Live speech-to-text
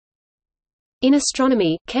In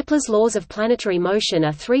astronomy, Kepler's laws of planetary motion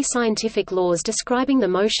are three scientific laws describing the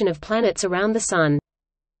motion of planets around the Sun.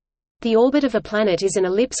 The orbit of a planet is an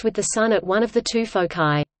ellipse with the Sun at one of the two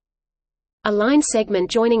foci. A line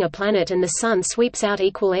segment joining a planet and the Sun sweeps out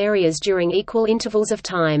equal areas during equal intervals of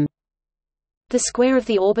time. The square of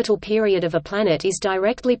the orbital period of a planet is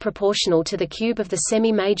directly proportional to the cube of the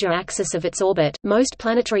semi-major axis of its orbit. Most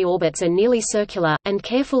planetary orbits are nearly circular, and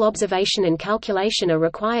careful observation and calculation are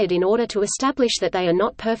required in order to establish that they are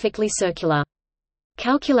not perfectly circular.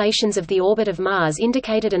 Calculations of the orbit of Mars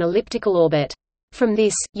indicated an elliptical orbit. From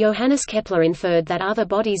this, Johannes Kepler inferred that other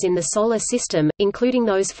bodies in the Solar System, including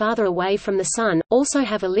those farther away from the Sun, also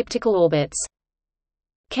have elliptical orbits.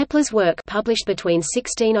 Kepler's work, published between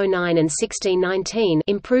 1609 and 1619,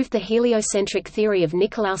 improved the heliocentric theory of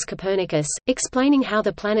Nicolaus Copernicus, explaining how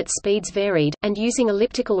the planet's speeds varied, and using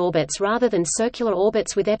elliptical orbits rather than circular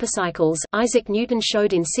orbits with epicycles. Isaac Newton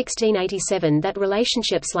showed in 1687 that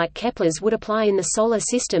relationships like Kepler's would apply in the Solar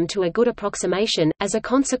System to a good approximation, as a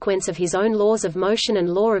consequence of his own laws of motion and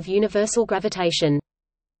law of universal gravitation.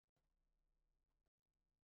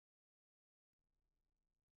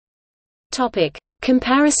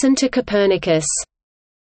 Comparison to Copernicus.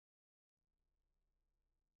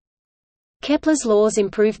 Kepler's laws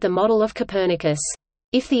improved the model of Copernicus.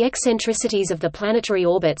 If the eccentricities of the planetary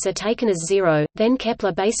orbits are taken as zero, then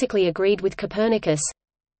Kepler basically agreed with Copernicus.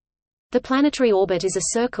 The planetary orbit is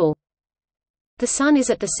a circle. The Sun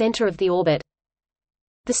is at the center of the orbit.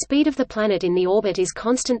 The speed of the planet in the orbit is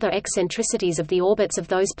constant. The eccentricities of the orbits of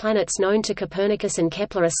those planets known to Copernicus and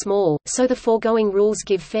Kepler are small, so the foregoing rules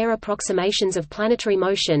give fair approximations of planetary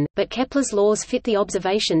motion, but Kepler's laws fit the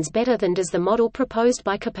observations better than does the model proposed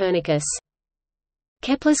by Copernicus.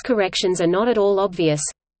 Kepler's corrections are not at all obvious.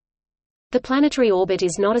 The planetary orbit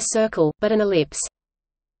is not a circle, but an ellipse.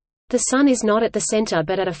 The Sun is not at the center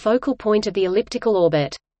but at a focal point of the elliptical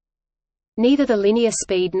orbit. Neither the linear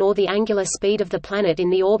speed nor the angular speed of the planet in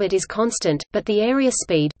the orbit is constant, but the area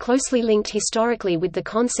speed, closely linked historically with the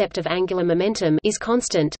concept of angular momentum, is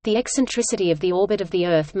constant. The eccentricity of the orbit of the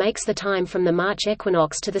Earth makes the time from the March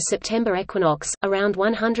equinox to the September equinox, around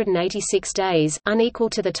 186 days, unequal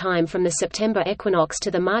to the time from the September equinox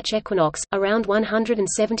to the March equinox, around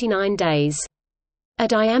 179 days. A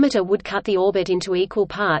diameter would cut the orbit into equal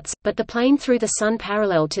parts, but the plane through the Sun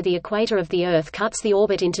parallel to the equator of the Earth cuts the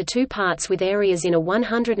orbit into two parts with areas in a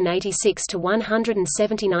 186 to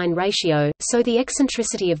 179 ratio, so the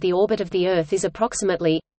eccentricity of the orbit of the Earth is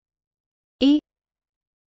approximately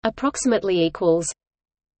approximately equals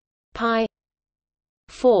pi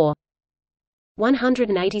 4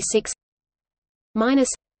 186 minus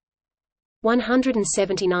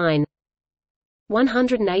 179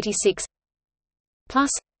 186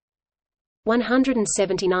 plus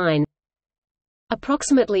 179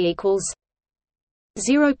 approximately equals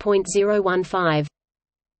 0.015.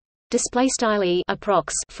 Display style e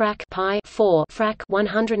approx frac pi 4 frac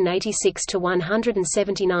 186 to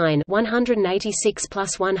 179 186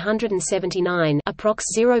 plus 179 approx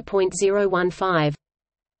 0.015,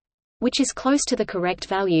 which is close to the correct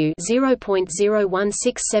value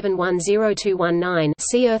 0.016710219.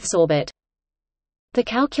 See Earth's orbit. The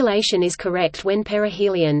calculation is correct when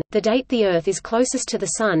perihelion, the date the Earth is closest to the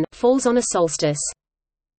Sun, falls on a solstice.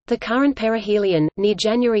 The current perihelion, near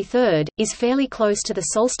January 3, is fairly close to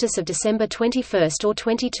the solstice of December 21 or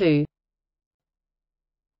 22.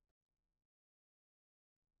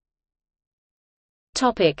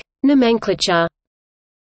 Nomenclature.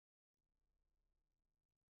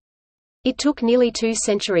 It took nearly 2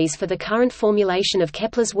 centuries for the current formulation of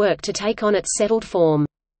Kepler's work to take on its settled form.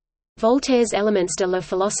 Voltaire's Elements de la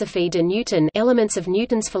philosophie de Newton, Elements of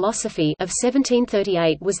Newton's Philosophy of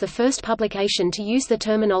 1738 was the first publication to use the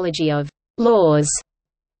terminology of laws.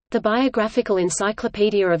 The Biographical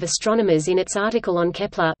Encyclopedia of Astronomers in its article on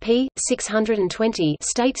Kepler p. 620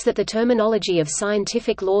 states that the terminology of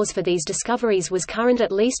scientific laws for these discoveries was current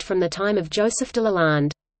at least from the time of Joseph de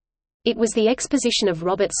Lalande. It was the exposition of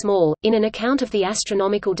Robert Small, in an account of the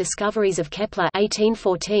astronomical discoveries of Kepler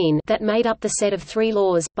 1814, that made up the set of 3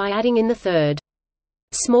 laws, by adding in the third.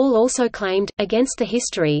 Small also claimed, against the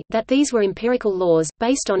history, that these were empirical laws,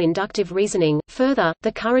 based on inductive reasoning. Further,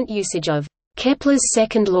 the current usage of Kepler's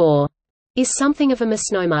second law is something of a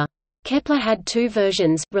misnomer. Kepler had 2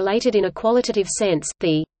 versions, related in a qualitative sense,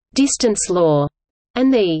 the distance law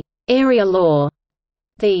and the area law.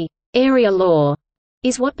 The area law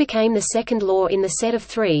is what became the second law in the set of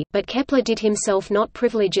 3, but Kepler did himself not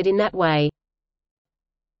privilege it in that way.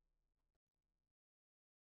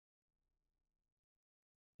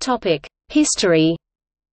 History.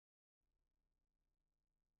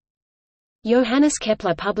 Johannes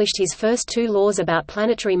Kepler published his first two laws about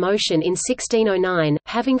planetary motion in 1609,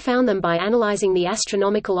 having found them by analyzing the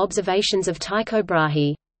astronomical observations of Tycho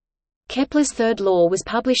Brahe. Kepler's third law was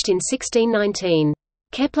published in 1619.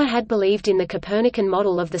 Kepler had believed in the Copernican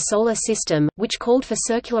model of the Solar System, which called for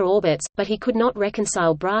circular orbits, but he could not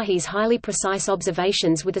reconcile Brahe's highly precise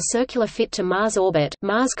observations with a circular fit to Mars' orbit,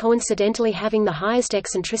 Mars coincidentally having the highest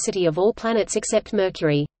eccentricity of all planets except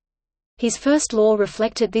Mercury. His first law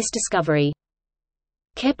reflected this discovery.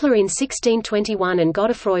 Kepler in 1621 and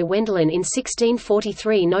Godefroy Wendelin in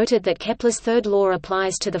 1643 noted that Kepler's third law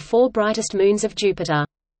applies to the four brightest moons of Jupiter.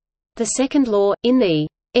 The second law, in the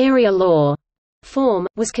area law form,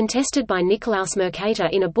 was contested by Nicolaus Mercator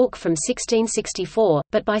in a book from 1664,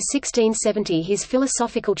 but by 1670 his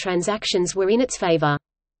philosophical transactions were in its favor.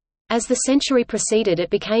 As the century proceeded,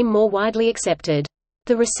 it became more widely accepted.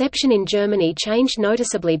 The reception in Germany changed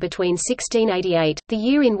noticeably between 1688, the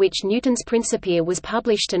year in which Newton's Principia was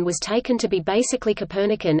published and was taken to be basically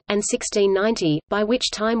Copernican, and 1690, by which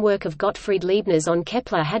time work of Gottfried Leibniz on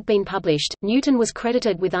Kepler had been published. Newton was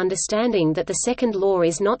credited with understanding that the second law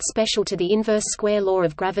is not special to the inverse square law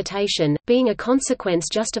of gravitation, being a consequence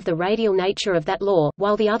just of the radial nature of that law,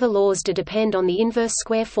 while the other laws do depend on the inverse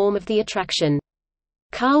square form of the attraction.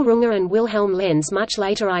 Carl Runge and Wilhelm Lenz much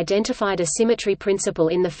later identified a symmetry principle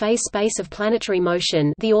in the phase space of planetary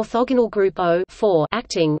motion, the orthogonal group O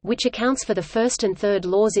acting, which accounts for the first and third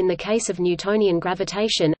laws in the case of Newtonian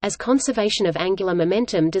gravitation, as conservation of angular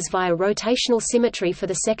momentum does via rotational symmetry for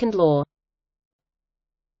the second law.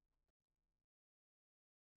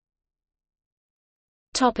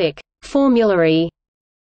 Topic: Formulary.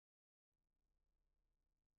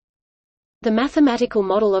 The mathematical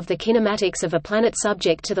model of the kinematics of a planet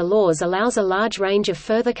subject to the laws allows a large range of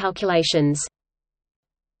further calculations.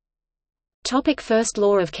 First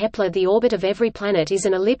law of Kepler: the orbit of every planet is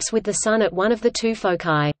an ellipse with the Sun at one of the two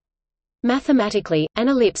foci. Mathematically, an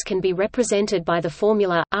ellipse can be represented by the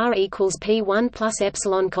formula r equals p1 plus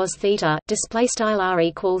epsilon cos theta. Display style r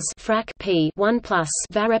equals frac p1 plus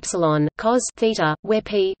var epsilon cos theta, where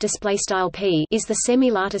p display style p is the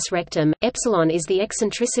semi-latus rectum, epsilon is the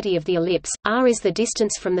eccentricity of the ellipse, r is the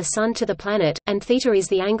distance from the Sun to the planet, and theta is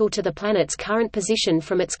the angle to the planet's current position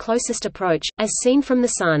from its closest approach, as seen from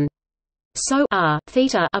the Sun. So r,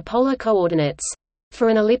 theta are polar coordinates. For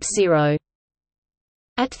an ellipse 0.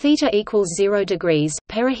 At theta equals 0 degrees,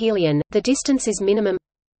 perihelion, the distance is minimum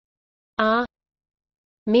r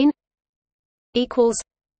min equals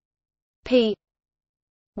p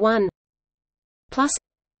 1 plus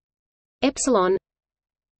epsilon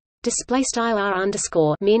display style r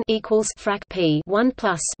underscore min equals frac p 1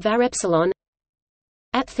 plus var epsilon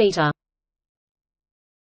at theta.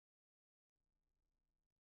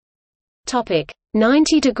 Topic: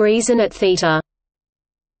 90 degrees and at theta.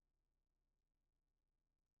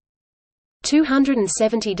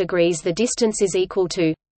 270 degrees. The distance is equal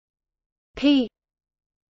to p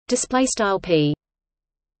display style p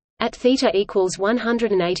at theta equals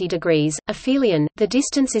 180 degrees. Aphelion, the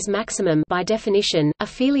distance is maximum by definition.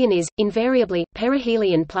 Aphelion is invariably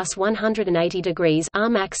perihelion plus 180 degrees. R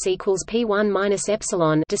max equals p1 minus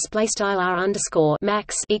epsilon. Display style r underscore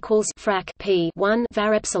max equals frac p1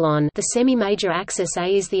 var epsilon. The semi-major axis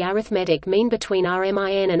A is the arithmetic mean between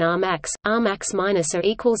Rmin and R max. R max minus A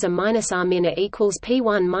equals a minus R min A equals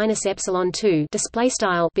p1 minus epsilon 2. Display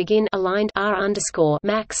style begin aligned R underscore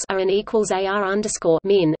max R n equals A R underscore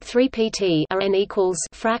min 3 pt Rn equals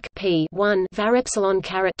frac p 1 var epsilon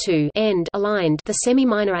caret 2 end aligned. The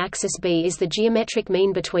semi-minor axis B is the geometric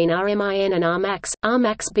mean between Rmin and R max. R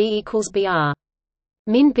max B equals Br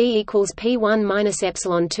min B equals p1 minus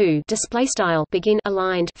epsilon 2. Display style begin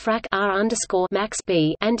aligned frac R underscore max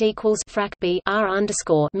B and equals frac B R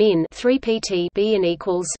underscore min 3 pt B and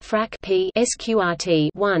equals frac P sqrt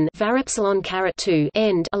 1 var epsilon caret 2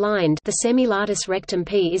 end aligned. The semi-latus rectum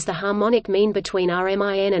P is the harmonic mean between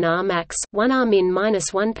Rmin and R max. 1 R min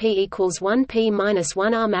minus 1 P equals 1 P minus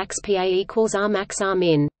 1 R max Pa equals R max R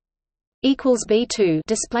min equals B2.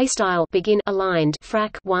 Display style begin aligned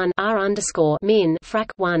frac 1 R underscore min frac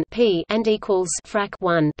 1 P and equals frac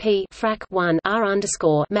 1 P frac 1 R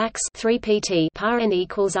underscore max 3 pt par and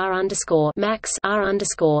equals R underscore max R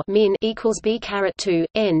underscore min equals B caret 2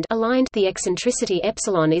 end aligned. The eccentricity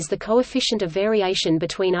epsilon is the coefficient of variation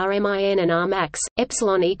between Rmin and R max.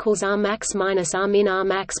 Epsilon equals R max minus R min R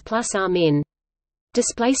max plus R min.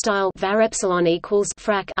 Display style var epsilon equals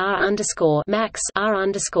frac R underscore max R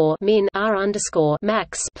underscore min R underscore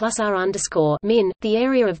max plus R underscore min. The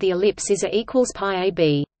area of the ellipse is A equals pi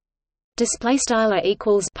ab. Display style A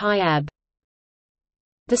equals pi ab.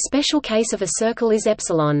 The special case of a circle is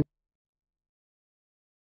epsilon.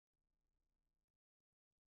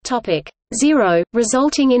 Topic 0,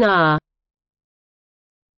 resulting in r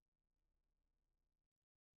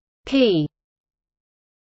p.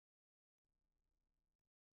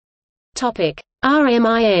 Topic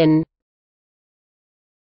rmin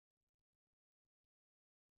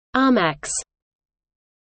rmax.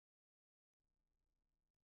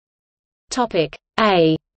 Topic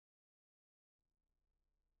a.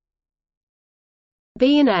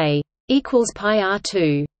 B and A equals pi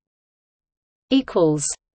r2 equals.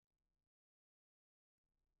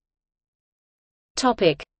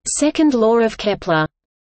 Topic second law of Kepler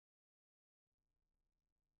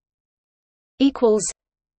equals.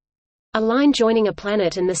 A line joining a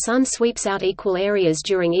planet and the Sun sweeps out equal areas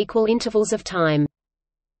during equal intervals of time.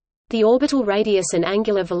 The orbital radius and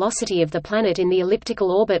angular velocity of the planet in the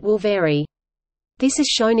elliptical orbit will vary. This is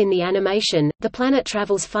shown in the animation. The planet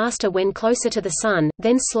travels faster when closer to the Sun,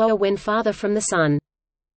 then slower when farther from the Sun.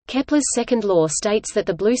 Kepler's second law states that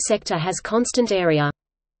the blue sector has constant area.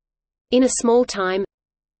 In a small time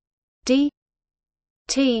d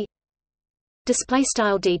t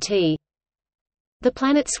dt, the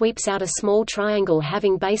planet sweeps out a small triangle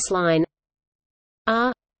having baseline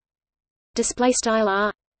r r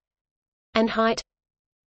and height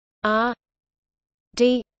r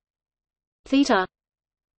d theta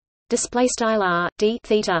r d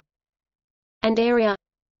theta and area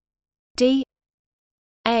d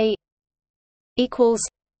a equals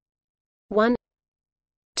 1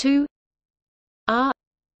 2 r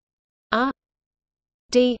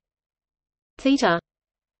d theta.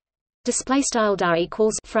 Display style dar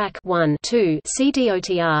equals frac 1 2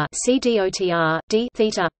 cdotr d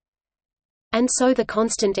theta, and so the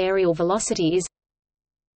constant areal velocity is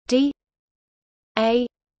d a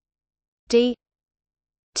d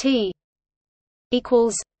t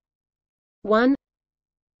equals 1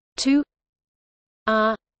 2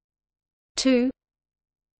 r 2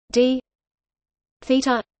 d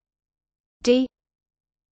theta d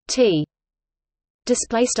t.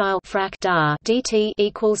 Display style frac dar dt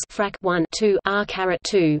equals frac 1 2 r caret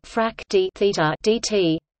 2 frac d theta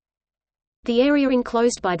dt. The area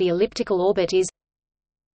enclosed by the elliptical orbit is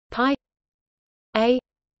pi a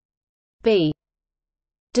b.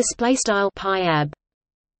 Display style pi ab.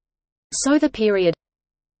 So the period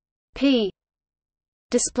p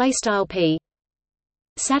display style p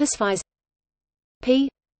satisfies p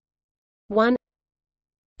 1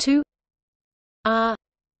 2 r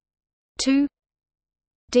 2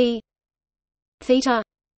 d theta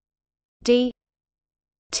d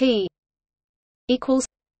t equals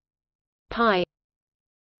pi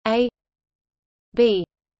a b.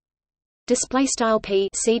 Display style p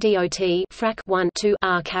cdot frac 1 2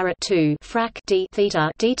 r caret 2 frac d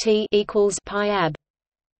theta dt equals pi ab,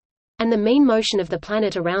 and the mean motion of the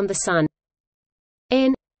planet around the Sun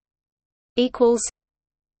n equals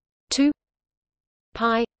 2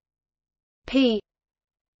 pi p.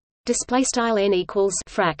 Display style n equals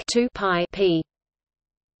frac 2 pi p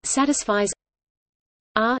satisfies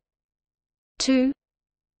r 2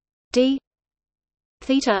 d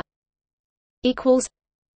theta equals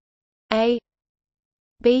a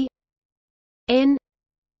b n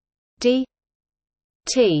d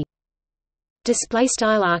t. Display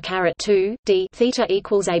style r caret 2 d theta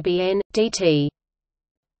equals a b n dt.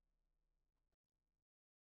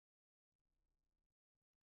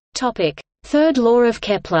 Topic third law of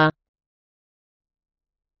Kepler.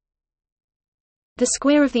 The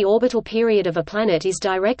square of the orbital period of a planet is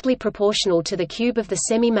directly proportional to the cube of the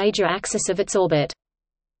semi-major axis of its orbit.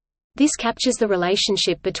 This captures the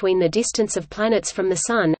relationship between the distance of planets from the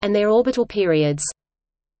Sun, and their orbital periods.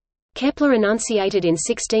 Kepler enunciated in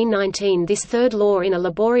 1619 this third law in a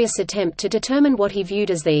laborious attempt to determine what he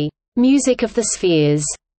viewed as the music of the spheres,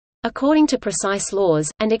 according to precise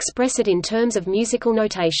laws, and express it in terms of musical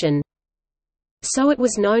notation. So it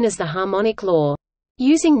was known as the harmonic law.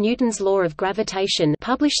 Using Newton's law of gravitation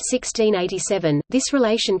published 1687, this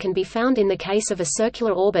relation can be found in the case of a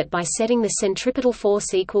circular orbit by setting the centripetal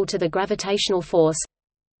force equal to the gravitational force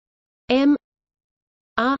m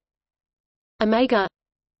r omega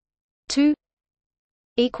 2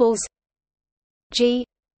 equals g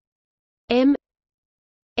m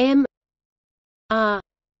m r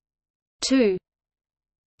 2.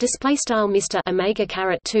 Display style Mr omega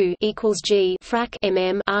caret 2 equals g frac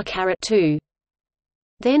mm r caret 2.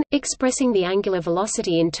 Then, expressing the angular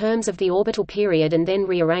velocity in terms of the orbital period and then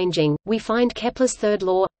rearranging, we find Kepler's third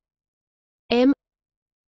law m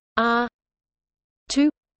r 2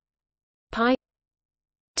 pi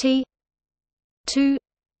t 2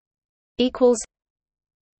 equals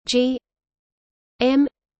g m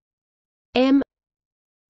m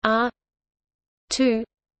r 2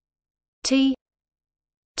 t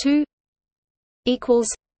 2 equals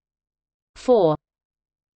 4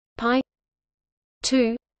 pi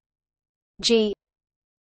 2 g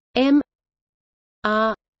m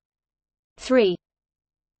r 3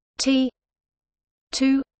 t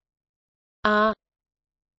 2 r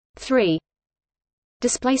 3.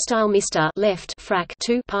 Display style Mr left frac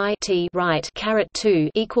 2 pi t right caret 2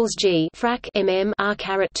 equals g frac r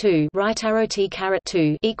caret 2 right arrow t caret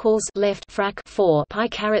 2 equals left frac 4 pi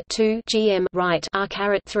caret 2 gm right r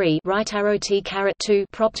caret 3 right arrow t caret 2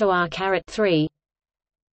 propto r caret 3.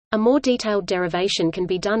 A more detailed derivation can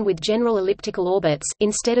be done with general elliptical orbits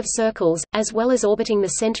instead of circles, as well as orbiting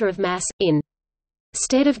the center of mass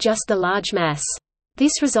instead of just the large mass.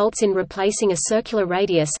 This results in replacing a circular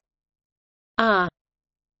radius r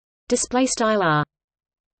display style r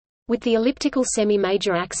with the elliptical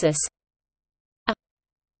semi-major axis a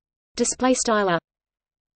display style a,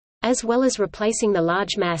 as well as replacing the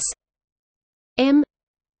large mass m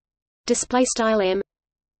display style m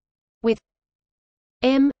with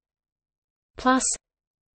m plus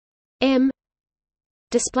m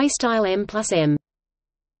display style m plus m.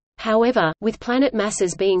 However, with planet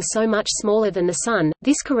masses being so much smaller than the Sun,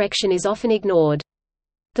 this correction is often ignored.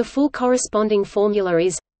 The full corresponding formula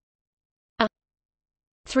is a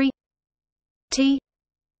 3 t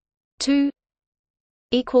 2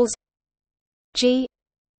 equals g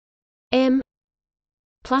m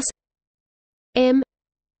plus m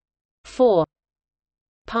 4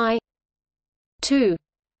 pi 2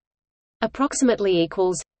 approximately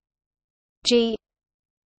equals g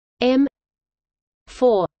m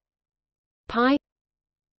 4 pi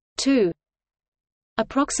 2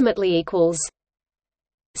 approximately equals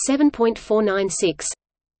 7.496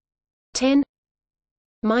 10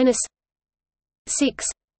 minus 6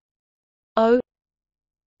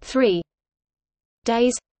 3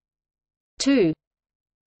 days 2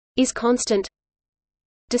 is constant.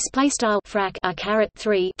 Display style frac a caret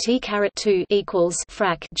 3 t caret 2 equals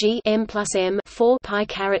frac g m plus m 4 pi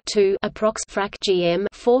caret 2 approx frac g m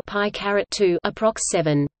 4 pi caret 2 approx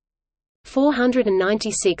 7.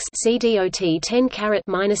 496 CDOT 10 caret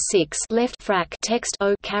minus 6 left frac text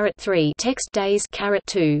o caret 3 text days caret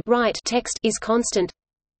 2 right text is constant,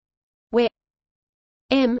 where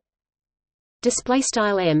m display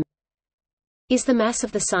style m is the mass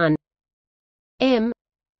of the Sun, m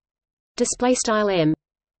display style m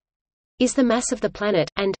is the mass of the planet,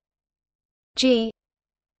 and g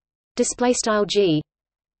display style g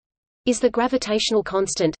is the gravitational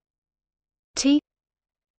constant. T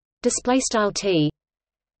display style t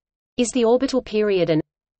is the orbital period, and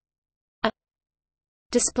a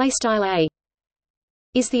display style a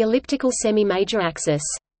is the elliptical semi-major axis.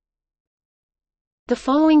 The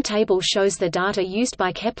following table shows the data used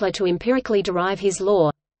by Kepler to empirically derive his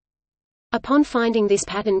law. Upon finding this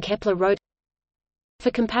pattern, Kepler wrote,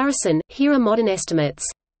 "For comparison, here are modern estimates."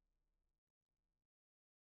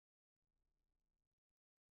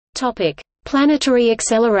 Topic: Planetary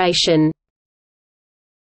acceleration.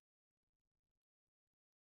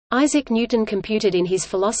 Isaac Newton computed in his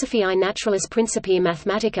Philosophiae Naturalis Principia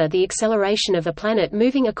Mathematica the acceleration of a planet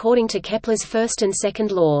moving according to Kepler's first and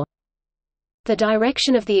second law. The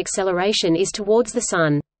direction of the acceleration is towards the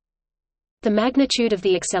Sun. The magnitude of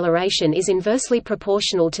the acceleration is inversely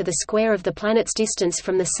proportional to the square of the planet's distance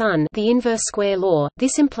from the Sun, the inverse square law.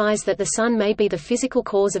 This implies that the Sun may be the physical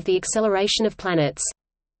cause of the acceleration of planets.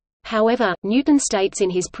 However, Newton states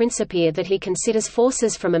in his Principia that he considers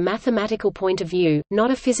forces from a mathematical point of view,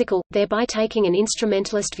 not a physical, thereby taking an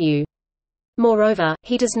instrumentalist view. Moreover,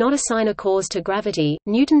 he does not assign a cause to gravity.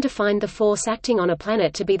 Newton defined the force acting on a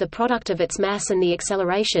planet to be the product of its mass and the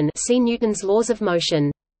acceleration. See Newton's laws of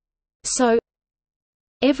motion. So,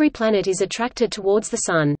 every planet is attracted towards the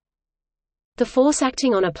Sun. The force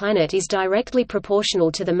acting on a planet is directly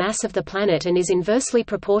proportional to the mass of the planet and is inversely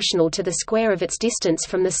proportional to the square of its distance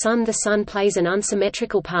from the Sun. The Sun plays an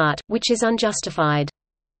unsymmetrical part, which is unjustified.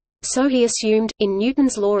 So he assumed, in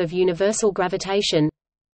Newton's law of universal gravitation,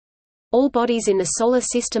 all bodies in the Solar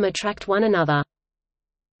System attract one another.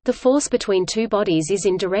 The force between two bodies is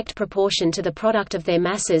in direct proportion to the product of their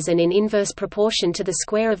masses and in inverse proportion to the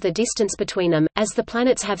square of the distance between them. As the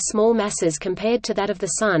planets have small masses compared to that of the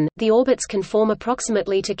Sun, the orbits conform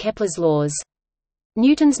approximately to Kepler's laws.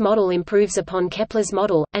 Newton's model improves upon Kepler's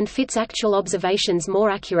model, and fits actual observations more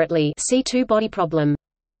accurately. See two-body problem.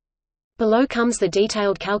 Below comes the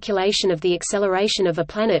detailed calculation of the acceleration of a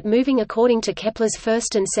planet moving according to Kepler's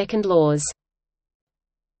first and second laws.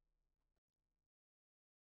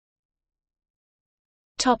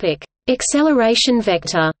 Topic: Acceleration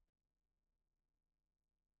vector.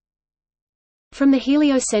 From the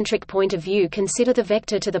heliocentric point of view, consider the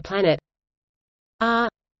vector to the planet r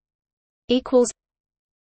equals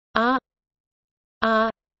r r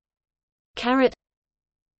caret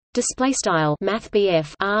display style math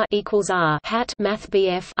r equals r hat math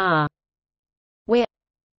r, where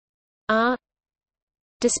r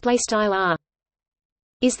display style r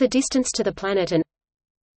is the distance to the planet and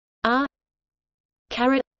r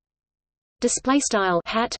caret display style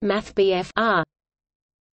hat math r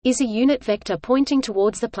is a unit vector pointing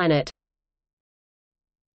towards the planet.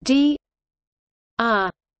 D r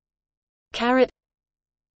caret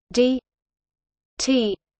d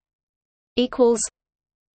t equals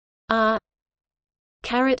r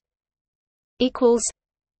caret equals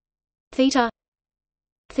theta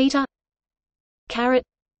theta caret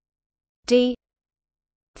d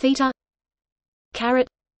theta caret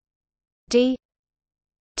d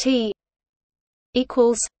t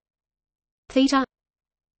equals theta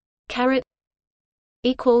caret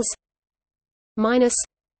equals minus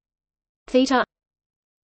theta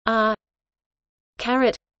r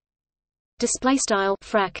caret display style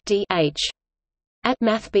frac d h at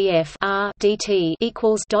math r dt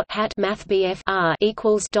equals dot hat math r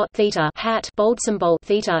equals dot theta hat bold symbol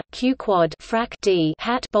theta q quad frac d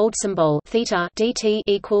hat bold symbol theta dt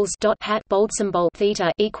equals dot hat bold symbol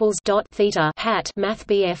theta equals dot theta hat math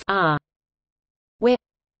r, where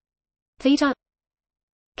theta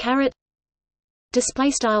caret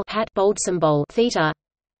display style hat bold symbol theta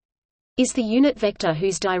is the unit vector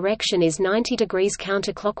whose direction is 90 degrees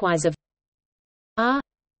counterclockwise of r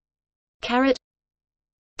caret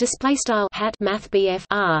display style hat math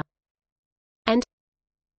r, and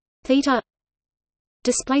theta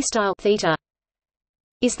display style theta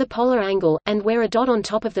is the polar angle, and where a dot on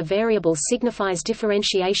top of the variable signifies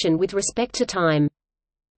differentiation with respect to time.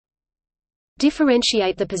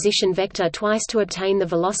 Differentiate the position vector twice to obtain the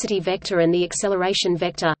velocity vector and the acceleration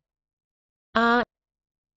vector. R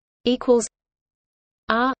equals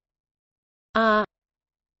r r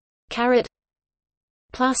caret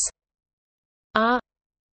plus r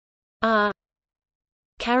r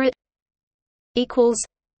caret equals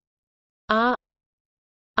r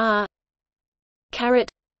r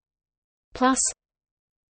caret plus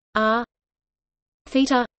r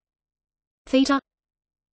theta theta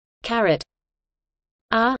caret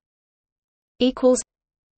r equals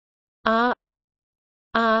r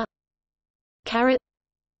r caret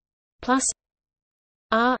plus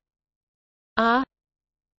r r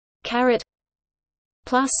caret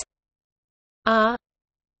plus r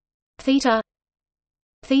theta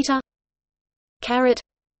theta caret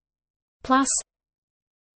plus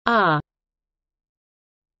r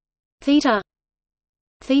theta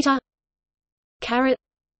theta caret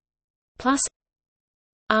plus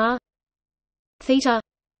r theta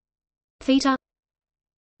theta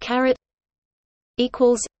caret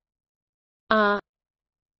equals r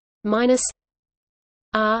minus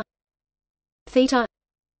r theta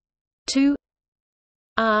 2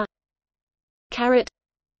 r caret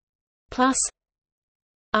plus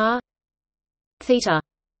r theta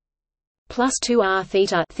plus 2 r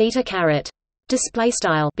theta theta caret display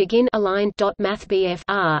style begin aligned dot math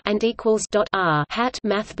r and equals dot r hat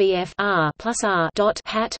math r plus r dot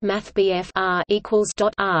hat math r equals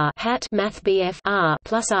dot r hat math r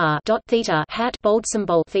plus r dot theta hat bold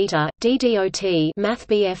symbol theta ddot math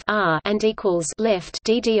r and equals left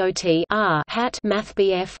ddot r hat math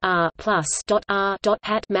r plus dot r dot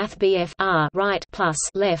hat math r right plus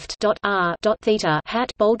left dot r dot theta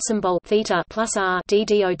hat bold symbol theta plus r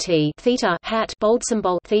ddot theta hat bold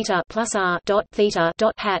symbol theta plus r dot theta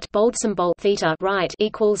dot hat bold symbol theta right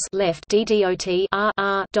equals left ddot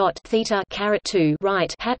r dot theta caret 2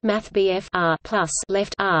 right hat math r plus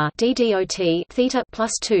left r ddot theta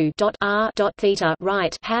plus 2 dot r dot theta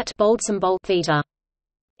right hat bold symbol theta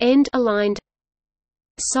end aligned.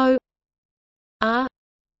 So r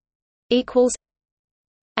equals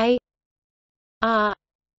a r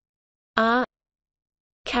r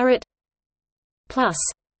caret plus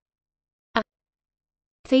a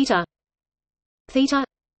theta theta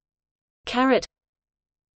caret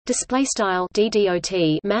display style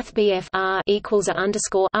ddot math r equals a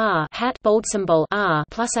underscore r hat bold symbol r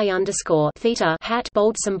plus a underscore theta hat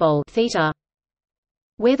bold symbol theta,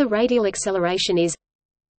 where the radial acceleration is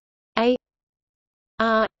a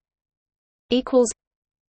r equals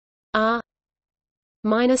r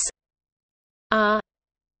minus r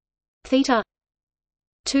theta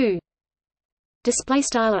 2 display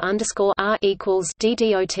style underscore r equals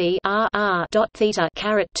ddot r dot theta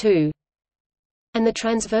caret 2, and the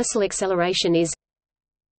transversal acceleration is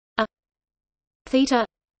a theta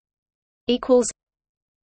equals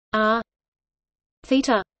r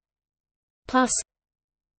theta plus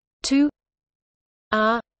 2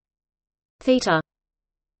 r theta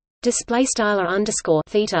display style underscore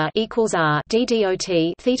theta equals r d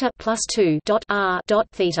dot theta plus 2 dot r dot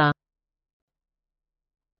theta.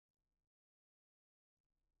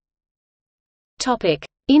 Topic: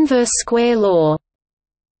 Inverse square law.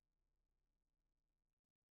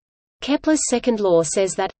 Kepler's second law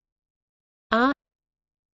says that r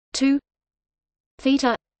 2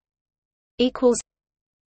 theta equals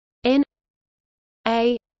n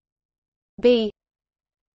a b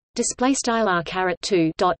display style r caret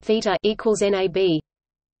 2 dot theta equals nab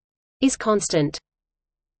is constant.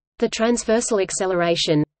 The transversal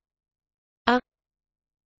acceleration a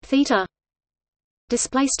theta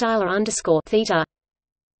display style underscore theta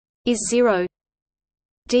is 0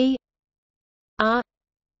 d r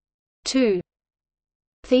 2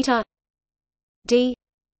 theta d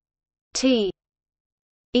t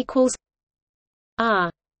equals r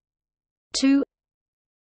 2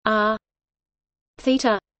 r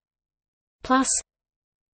theta plus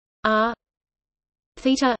r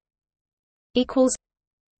theta equals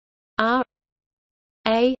r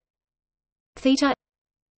a theta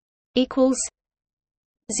equals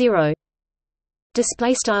 0.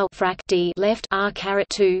 Display style frac d left r caret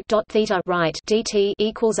 2 dot theta right dt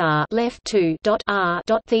equals r left 2 dot r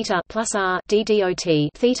dot theta plus r d dot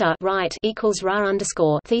theta right equals ra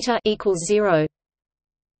underscore theta equals 0.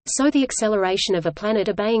 So the acceleration of a planet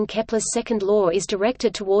obeying Kepler's second law is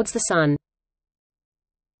directed towards the Sun.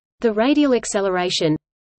 The radial acceleration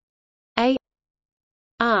a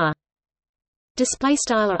r display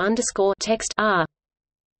style underscore text r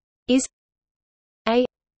is a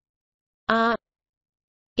r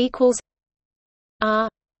equals r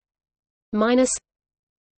minus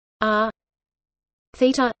r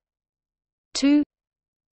theta 2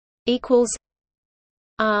 equals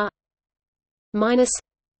r minus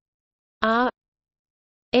r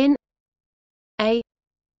n a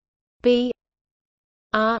b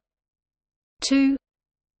r 2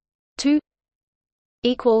 2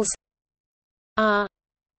 equals r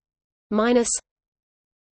minus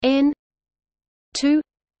n 2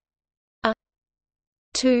 a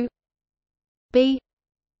 2 b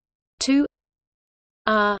 2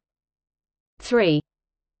 r 3.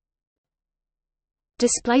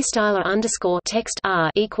 Display style underscore text r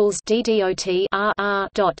equals d dot r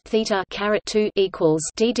dot theta caret 2 equals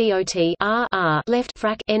d dot r left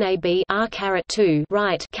frac nab r caret 2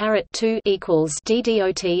 right caret 2 equals d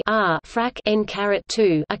dot r frac n caret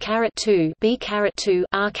 2 a caret 2 b caret 2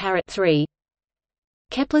 r caret 3.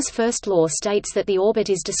 Kepler's first law states that the orbit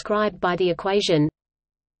is described by the equation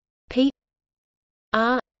p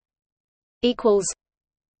r equals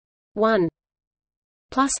 1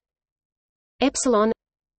 plus epsilon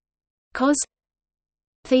cos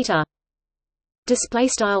theta. Display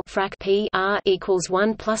style frac p r equals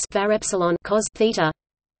 1 plus var epsilon cos theta.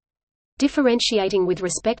 Differentiating with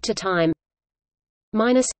respect to time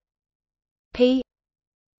minus p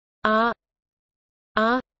r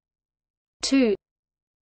r 2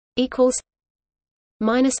 equals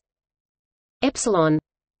minus epsilon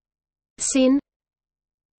sin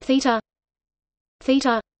theta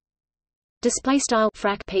theta. Display style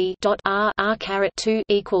frac p dot r r caret 2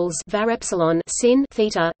 equals var epsilon sin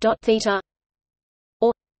theta dot theta,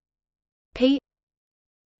 or p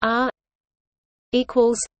r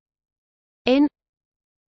equals n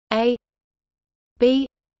a b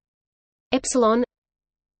epsilon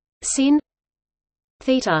sin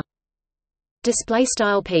theta. Display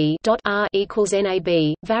style p dot r equals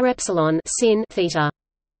nab var epsilon sin theta.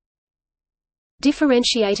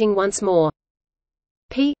 Differentiating once more,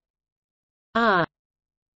 p r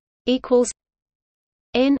equals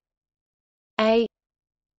n a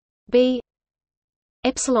b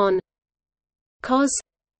epsilon cos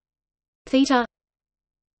theta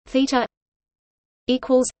theta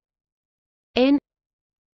equals n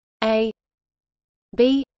a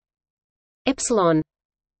b epsilon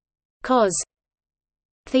cos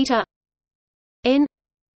theta n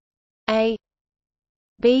a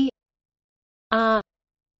b r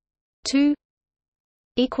 2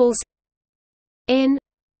 equals n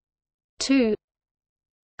 2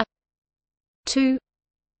 a 2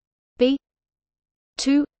 b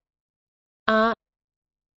 2 r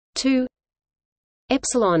 2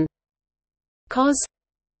 epsilon cos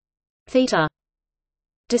theta.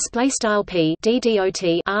 Display style p d dot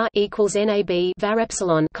r equals nab var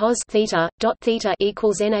epsilon cos theta dot theta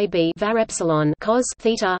equals nab var epsilon cos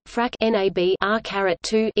theta frac nab r caret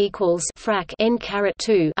 2 equals frac n caret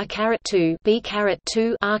 2 a caret 2 b caret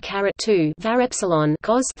 2 r caret 2 var epsilon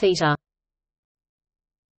cos theta.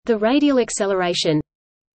 The radial acceleration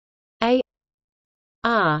a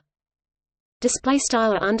r display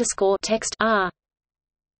style underscore text r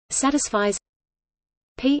satisfies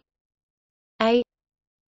p A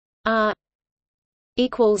R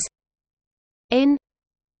equals N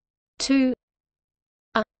 2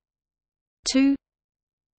 A 2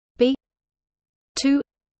 B 2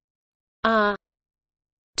 R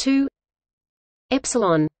 2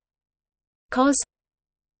 epsilon cos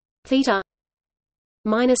theta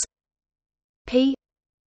minus P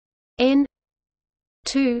N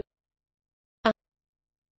 2 A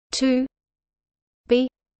 2 B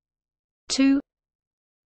 2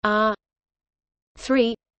 R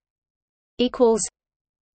 3 equals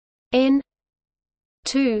N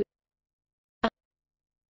 2 A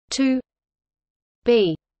 2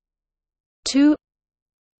 B 2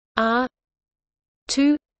 R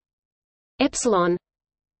 2 epsilon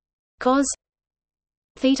cos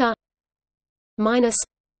theta minus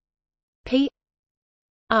P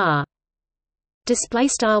R. Display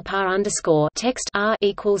style par underscore text R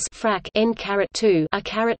equals frac N caret 2 A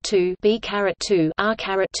caret 2 B caret 2 R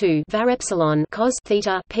caret 2 var epsilon cos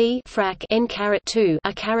theta P frac N caret 2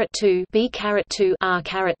 A caret 2 B caret 2 R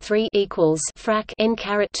caret 3 equals frac N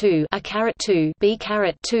caret 2 A caret 2 B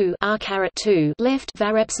caret 2 R caret 2 left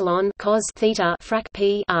var epsilon cos theta frac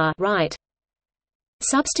P R right.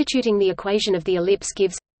 Substituting the equation of the ellipse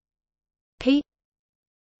gives P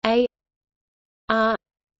A R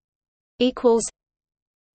equals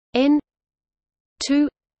N 2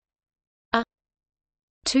 A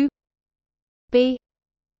 2 B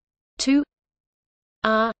 2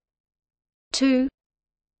 R 2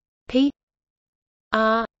 P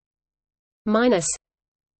R minus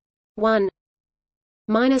 1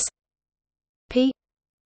 minus P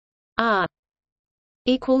R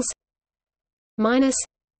equals minus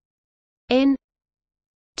N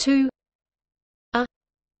 2 A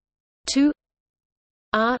 2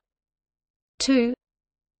 R 2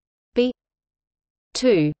 B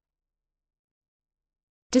 2.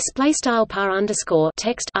 Display style par underscore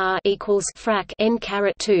text R equals frac N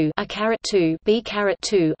caret 2 A caret 2 B caret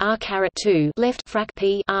 2 R caret 2 left frac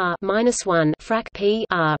P R minus 1 frac P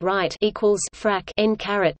R right equals frac N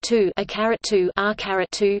caret 2 A caret 2 R caret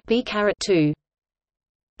 2 B caret 2.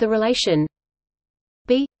 The relation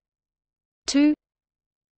B 2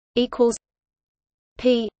 equals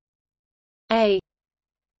P A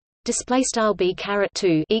display style B caret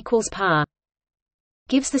 2 equals par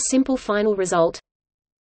gives the simple final result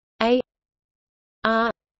A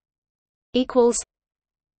R equals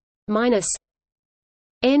minus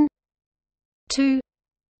N 2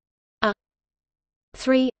 A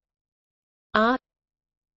 3 R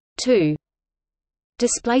 2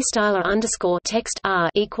 display style underscore text R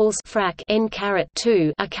equals frac N caret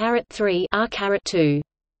 2 A caret 3 R caret 2.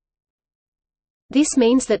 This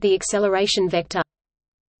means that the acceleration vector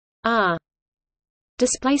R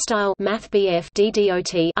display style mathbf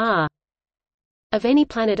ddot R of any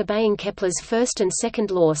planet obeying Kepler's first and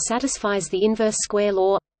second law satisfies the inverse square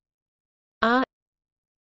law R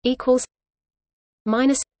equals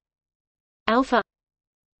minus alpha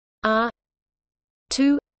R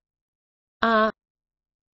 2 R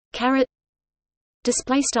caret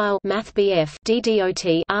display style mathbf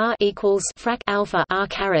ddot R equals frac alpha R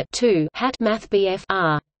caret 2 hat mathbf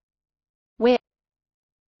R where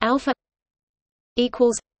alpha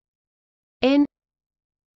equals N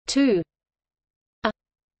 2 A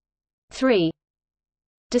 3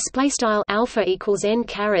 display style alpha equals N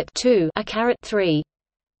caret 2 A caret 3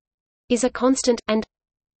 is a constant and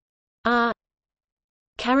R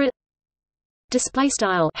caret display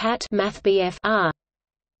style hat mathbf R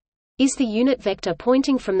is the unit vector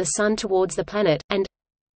pointing from the Sun towards the planet, and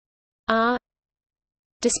R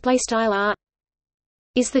display style R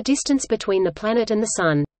is the distance between the planet and the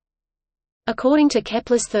Sun. According to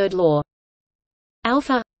Kepler's third law,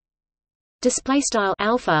 alpha display style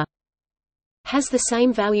alpha has the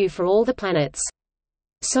same value for all the planets.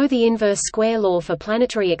 So the inverse square law for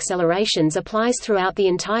planetary accelerations applies throughout the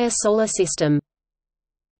entire solar system.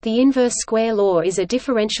 The inverse square law is a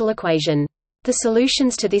differential equation. The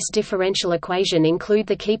solutions to this differential equation include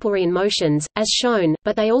the Keplerian motions, as shown,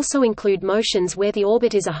 but they also include motions where the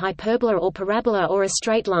orbit is a hyperbola or parabola or a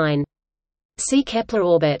straight line. See Kepler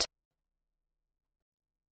orbit.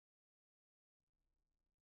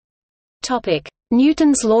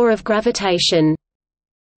 Newton's law of gravitation.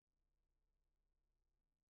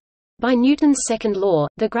 By Newton's second law,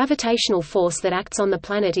 the gravitational force that acts on the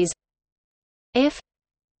planet is F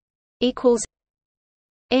equals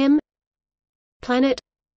m planet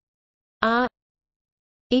R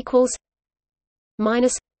equals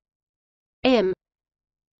minus m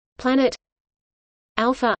planet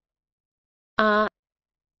alpha R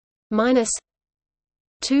minus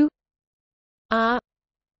 2 R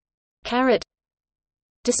caret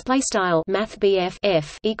Display style Math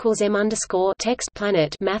F equals M underscore text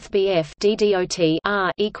planet Math DDOT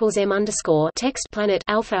R equals M underscore text planet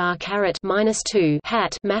alpha R caret -2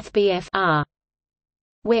 hat Math R,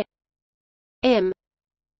 where M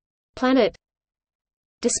planet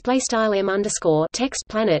display style M underscore text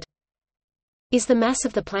planet is the mass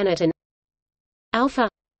of the planet, and alpha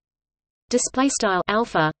display style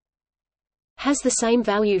alpha has the same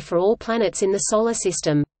value for all planets in the solar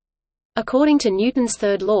system. According to Newton's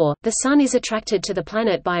third law, the Sun is attracted to the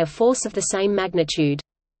planet by a force of the same magnitude.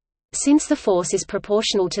 Since the force is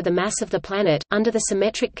proportional to the mass of the planet, under the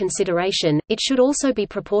symmetric consideration, it should also be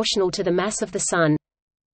proportional to the mass of the Sun.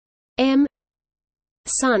 M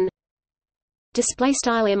Sun display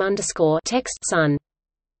style M underscore text Sun.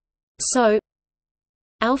 So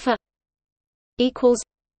alpha equals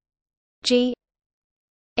G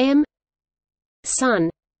M Sun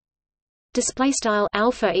display style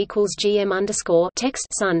alpha equals gm underscore text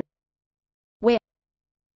Sun, where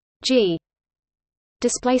G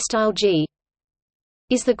display style G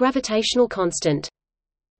is the gravitational constant.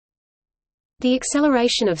 The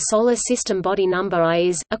acceleration of solar system body number I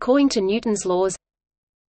is, according to Newton's laws,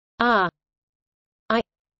 r I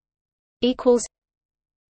equals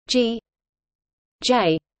G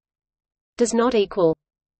J does not equal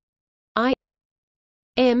I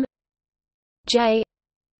M J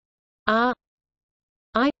R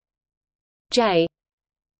I J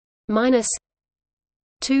minus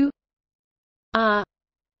 2 R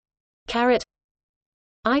caret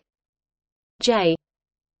I J.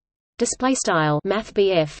 Display style Math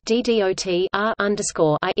DDOT R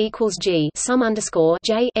underscore I equals G sum underscore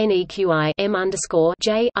J NEQI M underscore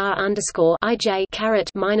J R underscore I J caret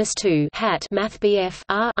 -2 hat Math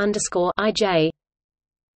R underscore I J,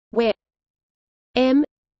 where M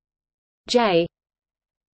J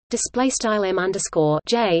display style M underscore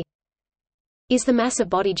J is the mass of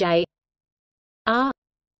body J R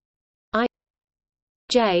I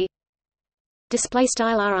J display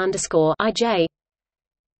style R underscore I J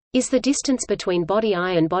is the distance between body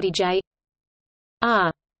I and body J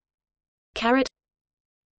R caret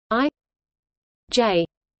I J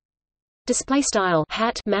display style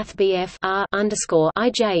hat Math R underscore I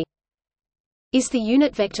J is the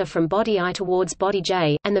unit vector from body I towards body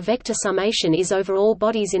J, and the vector summation is over all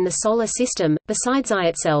bodies in the Solar System, besides I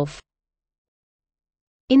itself.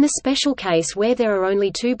 In the special case where there are only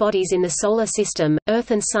two bodies in the Solar System,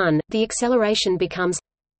 Earth and Sun, the acceleration becomes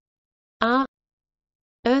r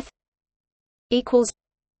Earth equals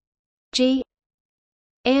G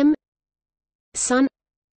M Sun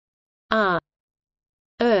r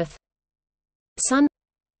Earth Sun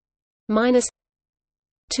minus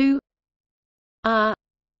 2 R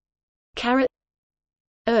caret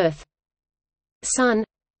Earth Sun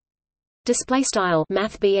display style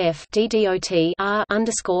Math DDOT R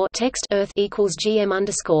underscore text Earth equals GM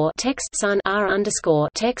underscore text Sun R underscore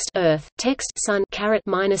text Earth text Sun caret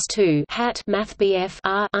 -2 hat Math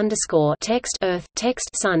R underscore text Earth text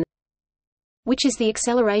Sun, which is the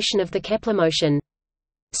acceleration of the Kepler motion.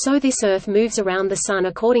 So this Earth moves around the Sun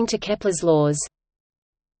according to Kepler's laws.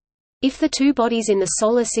 If the two bodies in the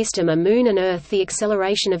Solar System are Moon and Earth, the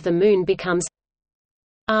acceleration of the Moon becomes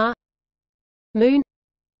r Moon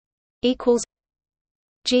equals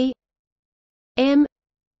G M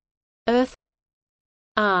Earth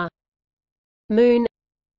r Moon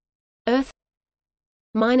Earth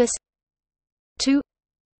minus 2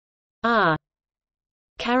 r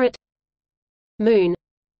caret Moon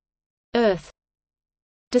Earth.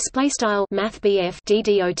 Display style Math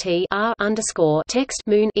DDOT R underscore text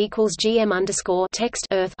Moon equals GM underscore text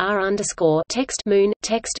Earth R underscore text Moon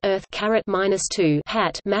text Earth caret -2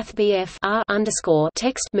 hat Math R underscore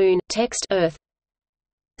text Moon text Earth.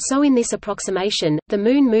 So in this approximation, the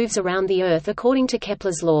Moon moves around the Earth according to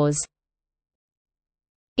Kepler's laws.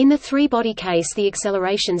 In the three-body case, the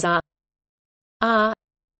accelerations are r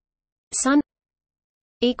Sun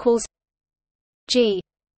equals G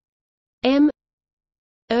M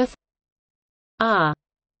Earth r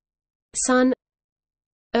Sun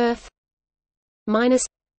Earth minus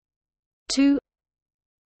 2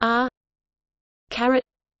 r caret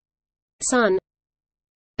Sun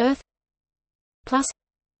Earth plus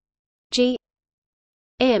G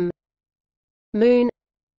M Moon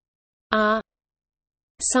r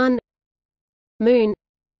Sun Moon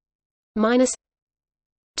minus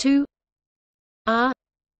 2 r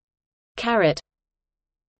caret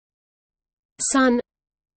Sun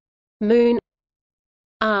Moon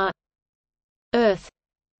r Earth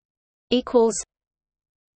equals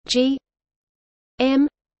G M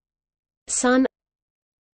Sun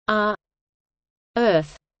r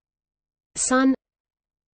Earth Sun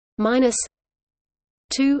minus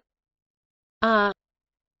 2 r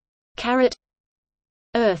caret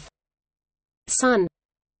Earth Sun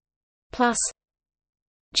plus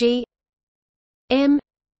g m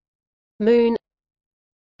Moon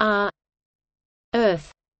r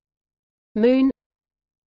Earth Moon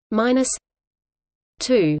minus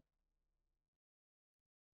 2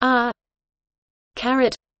 r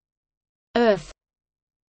caret Earth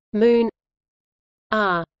Moon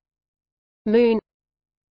r Moon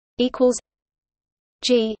equals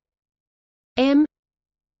g m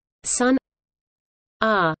Sun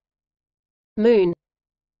r Moon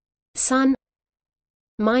Sun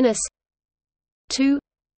minus 2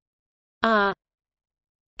 r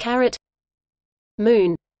caret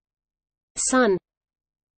Moon Sun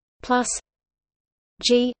plus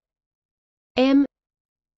g m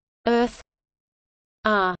Earth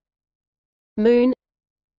r Moon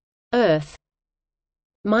Earth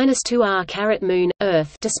minus 2 r caret Moon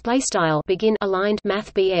Earth display style begin aligned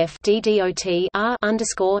math BF DDOT r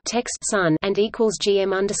underscore text Sun and equals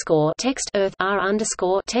GM underscore text Earth r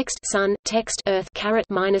underscore text Sun text Earth caret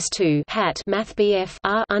minus 2 hat math BF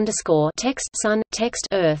r underscore text Sun text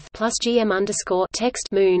Earth plus GM underscore text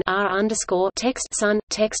Moon r underscore text Sun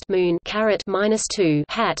text Moon caret minus 2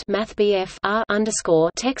 hat math BF r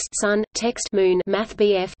underscore text Sun text Moon math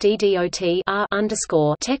BF DDOT r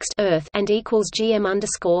underscore text Earth and equals GM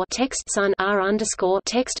underscore text Sun r underscore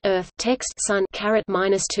text Earth text Sun caret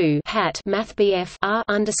minus 2 hat math BF r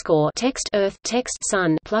underscore text Earth text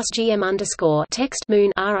Sun plus GM underscore text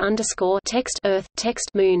Moon r underscore text Earth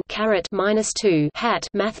text Moon caret minus 2 hat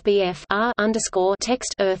math BF r underscore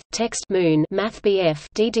text Earth text Moon math BF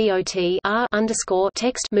DDOT r underscore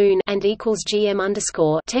text Moon and equals GM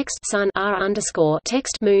underscore text Sun r underscore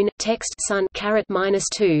text Moon text Sun caret minus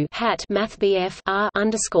 2 hat math BF r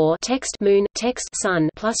underscore text Moon text Sun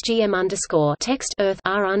plus GM underscore text Earth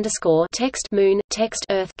r underscore text Moon text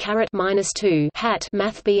Earth caret minus 2 hat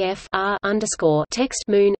math BF r underscore text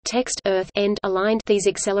Moon text Earth end aligned. These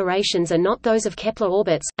accelerations are not those of Kepler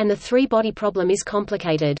orbits, and the three-body problem is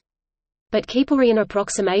complicated. But Keplerian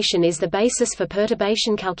approximation is the basis for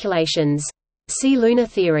perturbation calculations. See lunar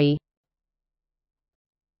theory.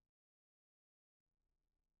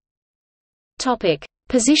 Topic: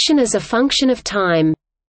 Position as a function of time.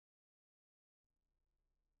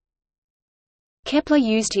 Kepler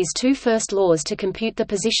used his two first laws to compute the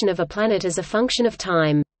position of a planet as a function of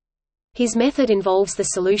time. His method involves the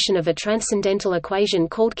solution of a transcendental equation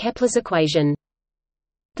called Kepler's equation.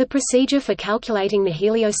 The procedure for calculating the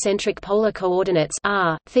heliocentric polar coordinates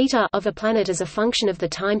r, theta of a planet as a function of the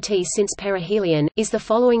time t since perihelion, is the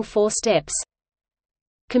following four steps.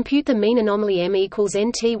 Compute the mean anomaly m equals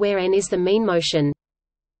nt where n is the mean motion.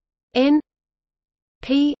 N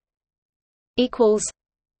p equals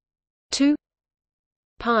 2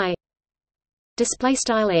 pi display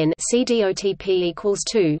style n CDOT p equals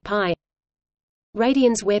 2 pi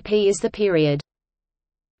radians where p is the period.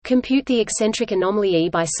 Compute the eccentric anomaly E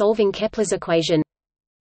by solving Kepler's equation.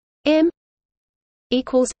 M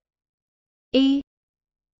equals E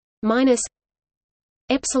minus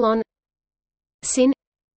epsilon sin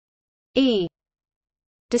E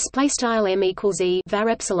display style M equals E var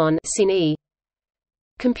epsilon sin E.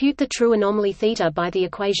 Compute the true anomaly theta by the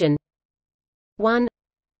equation 1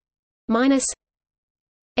 minus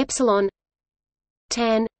epsilon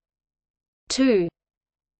tan 2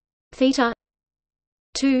 theta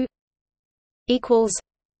 2 equals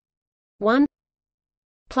 1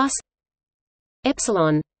 plus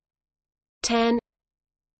epsilon tan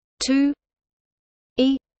 2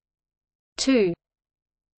 e 2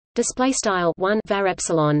 display style 1 var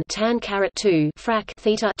epsilon tan caret 2 frac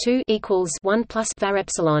theta 2 equals 1 plus var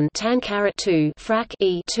epsilon tan caret 2 frac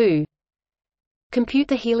e 2. Compute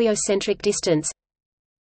the heliocentric distance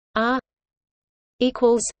r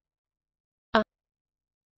equals a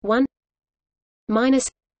 1 minus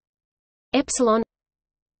epsilon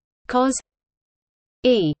cos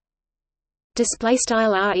e display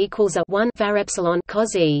style r equals a 1 var epsilon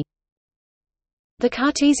cos e. The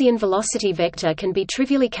Cartesian velocity vector can be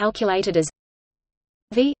trivially calculated as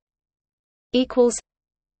v equals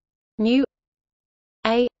mu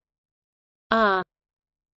a r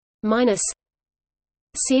minus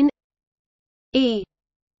sin e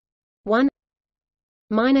 1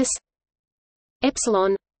 minus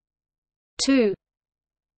epsilon 2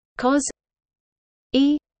 cos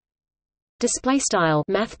e display style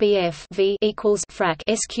math BF v equals frac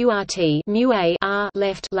sqrt mu a r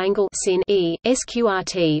left Langle sin e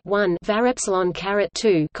sqrt 1 var epsilon caret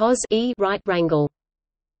 2 cos e right Wrangle.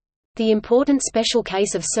 The important special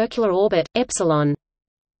case of circular orbit epsilon.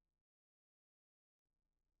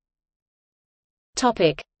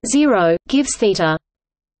 Topic 0 gives theta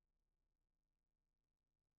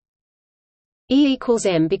E equals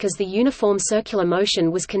m because the uniform circular motion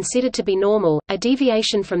was considered to be normal. A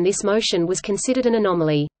deviation from this motion was considered an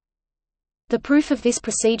anomaly. The proof of this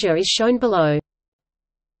procedure is shown below.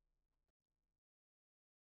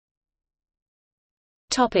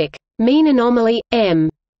 Topic: Mean anomaly m.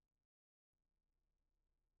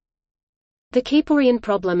 The Keplerian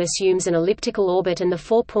problem assumes an elliptical orbit and the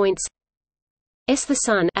 4 points S the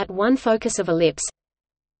Sun at one focus of ellipse,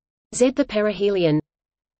 Z the perihelion,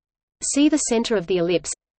 C the center of the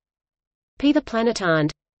ellipse, P the planet,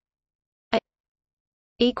 and A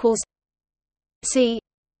equals C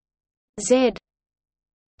Z.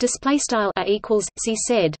 Display style A equals C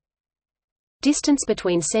Z. Distance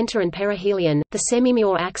between center and perihelion, the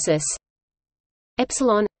semimajor axis,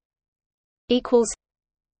 epsilon equals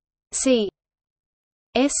C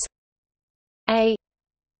S A.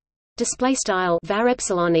 Display style var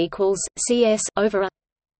epsilon equals CS over A.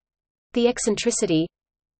 The eccentricity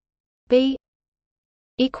B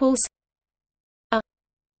equals A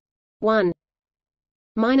 1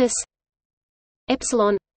 minus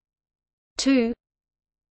epsilon 2.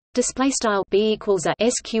 Display style B equals A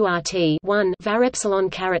sqrt 1 var epsilon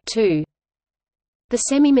caret 2. The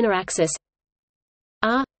semi-minor axis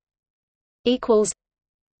R equals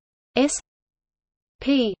S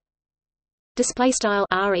P. Display style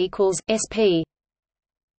R equals SP.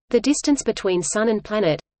 The distance between Sun and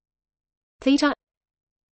planet theta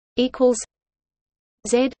equals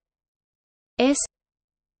Z S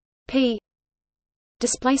P.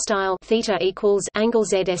 Display style theta equals angle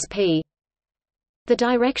Z S P. The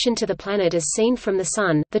direction to the planet as seen from the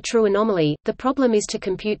Sun, the true anomaly. The problem is to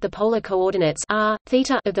compute the polar coordinates r,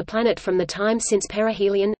 theta of the planet from the time since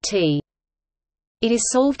perihelion t. It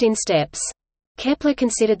is solved in steps. Kepler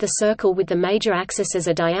considered the circle with the major axis as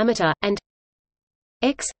a diameter, and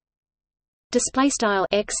x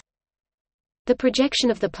x the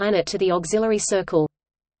projection of the planet to the auxiliary circle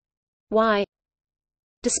y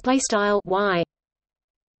y.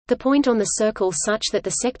 The point on the circle such that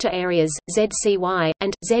the sector areas ZCY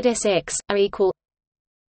and ZSX are equal.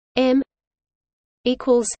 M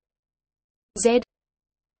equals Z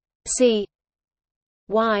C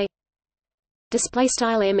Y. Display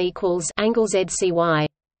style M equals angle ZCY.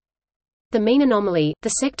 The mean anomaly, the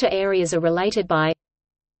sector areas are related by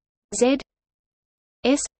Z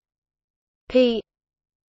S P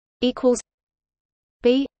equals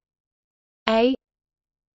B A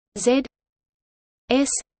Z S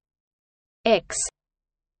X.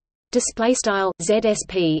 Display style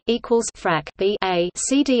ZSP equals frac B A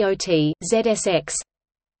C dot ZSX.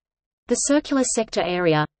 The circular sector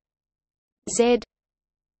area Z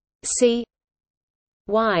C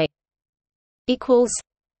Y equals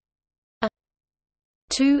a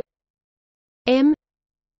 2 M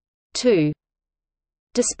 2.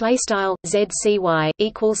 Display style ZCY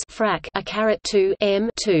equals frac a caret 2 M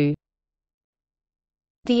 2.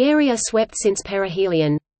 The area swept since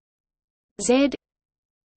perihelion Z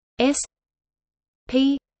S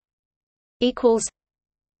P equals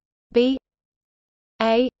B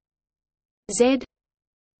A Z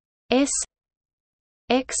S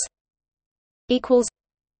X equals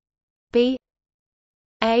B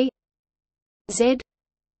A Z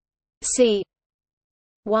C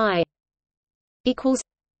Y equals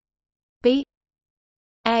B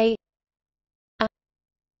A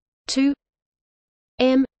 2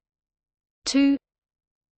 M 2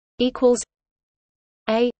 equals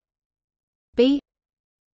A B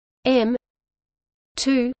M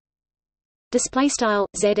 2. Display style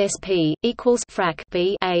ZSP equals frac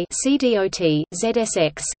B A C dot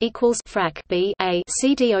ZSX equals frac B A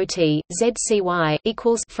C dot ZCY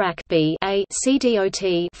equals frac B A C dot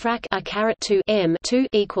frac a caret 2 M 2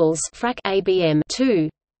 equals frac ABM 2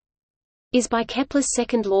 is by Kepler's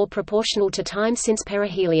second law proportional to time since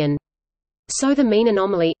perihelion. So the mean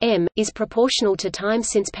anomaly m is proportional to time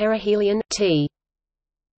since perihelion t.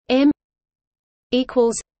 M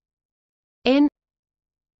equals n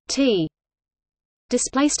t.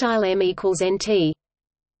 Display style m equals nt,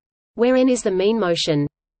 where n is the mean motion.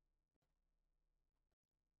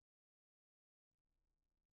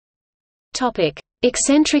 Topic: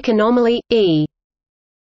 Eccentric anomaly E.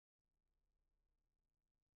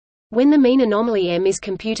 When the mean anomaly m is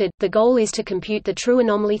computed, the goal is to compute the true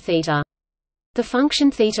anomaly theta. The function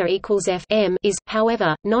theta equals f m is,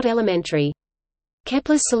 however, not elementary.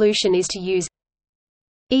 Kepler's solution is to use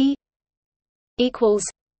E equals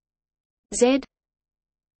Z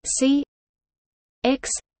C X.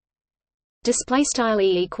 Display style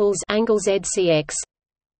E equals angle Z C X.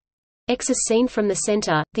 x is seen from the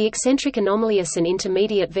center, the eccentric anomaly is an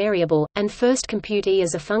intermediate variable, and first compute E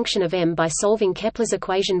as a function of m by solving Kepler's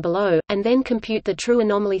equation below, and then compute the true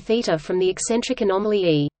anomaly θ from the eccentric anomaly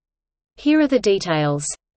E. Here are the details.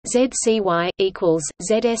 ZCy equals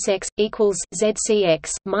ZSX equals ZCX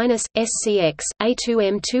minus SCX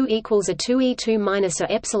A2M2 equals A2E2 minus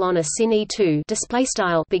A epsilon A sin E2 display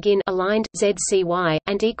style begin aligned ZCy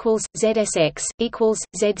and equals ZSX equals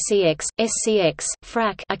ZCX SCX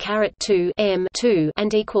frac A caret 2 M2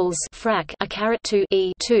 and equals frac A caret 2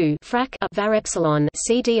 E2 frac A var epsilon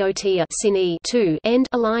C dot A sin E2 end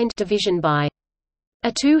aligned division by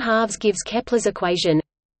A 2 halves gives Kepler's equation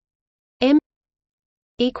M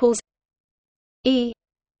equals E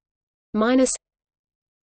minus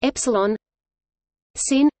epsilon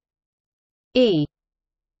sin E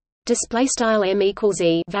display style M equals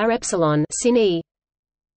E var epsilon sin E.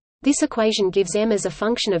 This equation gives M as a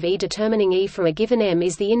function of E. Determining E for a given M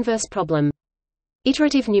is the inverse problem.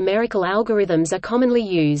 Iterative numerical algorithms are commonly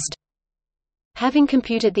used. Having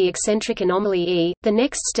computed the eccentric anomaly E, the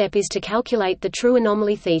next step is to calculate the true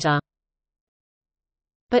anomaly θ.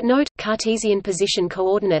 But note, Cartesian position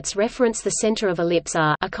coordinates reference the center of ellipse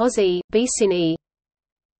are a cos E, b sin E.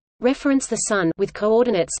 Reference the Sun with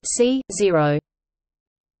coordinates c, 0.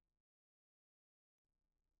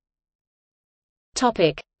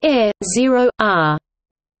 Topic: air 0 r.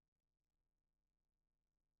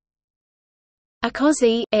 A cos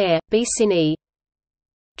E, air, b sin E.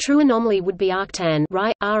 True anomaly would be arctan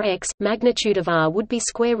right, Rx, magnitude of r would be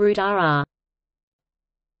square root rr.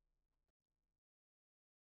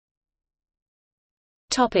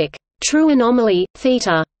 Topic: true anomaly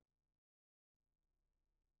θ.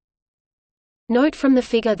 Note from the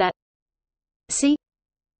figure that C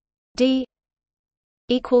D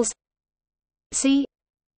equals C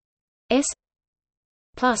S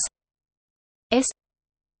plus S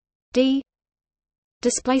D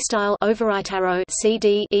display style overwrite arrow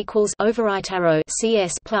CD equals overwrite arrow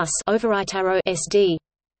CS plus overwrite arrow SD,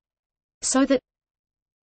 so that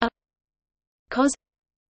a cos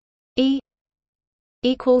E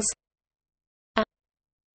equals a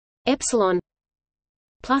epsilon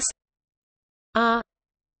plus r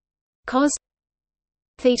cos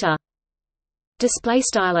theta. Display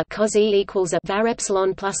style a cos E equals a var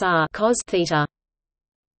epsilon plus r cos theta.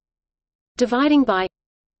 Dividing by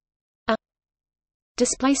a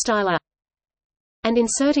display style a and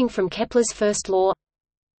inserting from Kepler's first law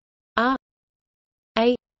r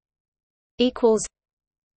a equals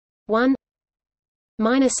 1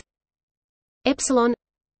 minus epsilon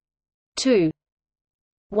 2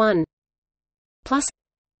 1 plus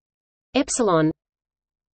epsilon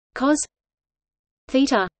cos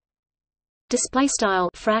theta. Display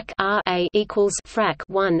style frac r a equals frac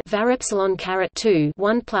 1 var epsilon caret 2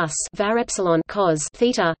 1 plus var epsilon cos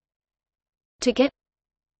theta. To get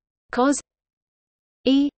cos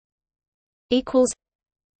E equals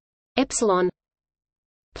epsilon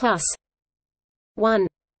plus 1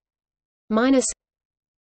 minus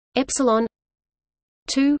epsilon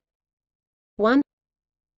 2 1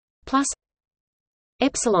 plus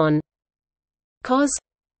epsilon cos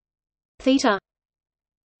theta.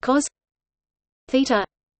 Cos theta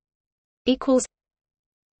equals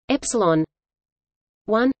epsilon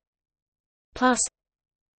 1 plus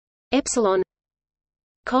epsilon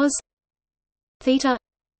cos theta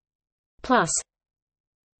plus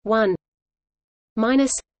 1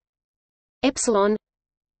 minus epsilon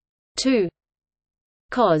 2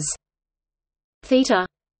 cos theta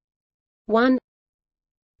 1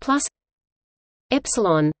 plus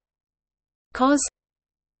epsilon cos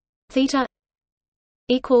theta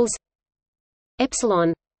equals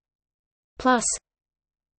epsilon plus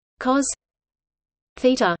cos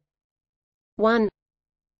theta 1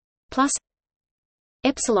 plus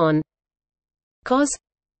epsilon cos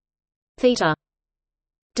theta.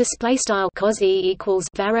 Display style cos E equals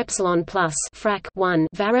var epsilon plus frac 1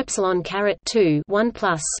 var epsilon caret 2 1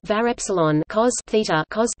 plus var epsilon cos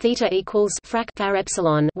theta equals frac var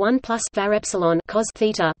epsilon 1 plus var epsilon cos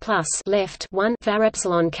theta plus left 1 var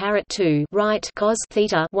epsilon caret 2 right cos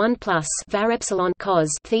theta 1 plus var epsilon cos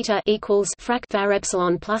theta equals frac var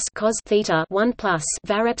epsilon plus cos theta 1 plus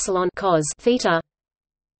var epsilon cos theta.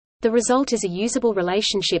 The result is a usable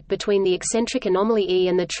relationship between the eccentric anomaly E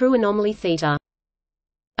and the true anomaly θ.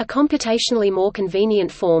 A computationally more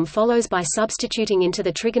convenient form follows by substituting into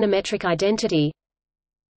the trigonometric identity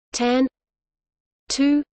tan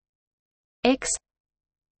 2 x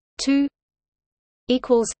 2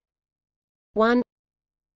 equals 1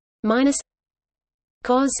 minus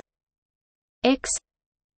cos x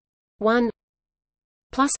 1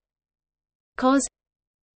 plus cos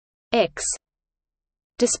x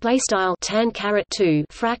display style tan caret 2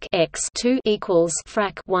 frac x 2 equals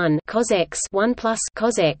frac 1 cos x 1 plus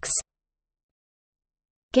cos x.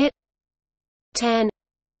 Get tan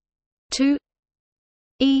 2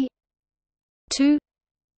 e 2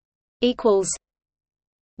 equals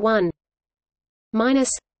 1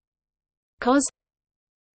 minus cos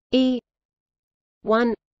e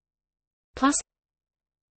 1 plus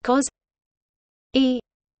cos e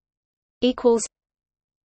equals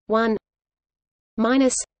 1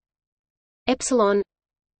 minus epsilon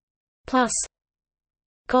plus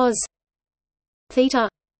cos theta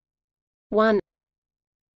 1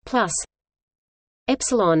 plus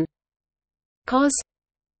epsilon cos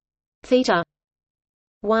theta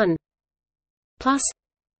 1 plus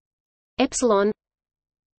epsilon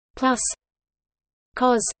plus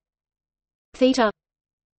cos theta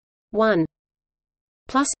 1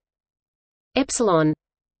 plus epsilon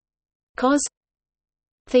cos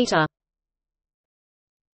theta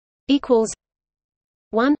equals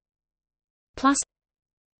 1 plus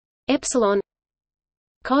epsilon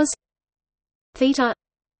cos theta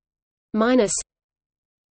minus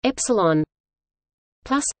epsilon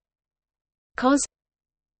plus cos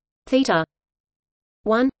theta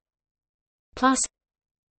 1 plus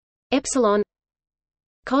epsilon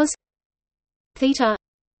cos theta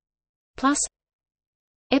plus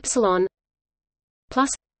epsilon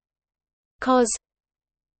plus cos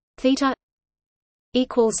theta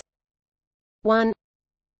equals 1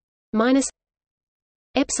 minus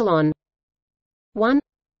epsilon 1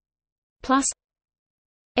 plus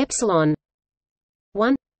epsilon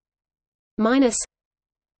 1 minus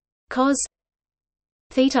cos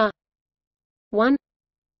theta 1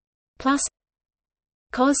 plus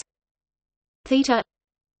cos theta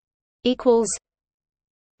equals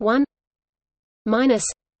 1 minus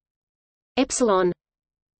epsilon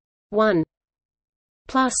 1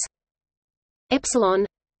 plus epsilon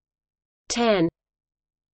tan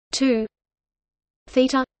 2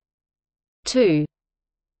 theta 2.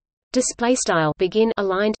 Display style begin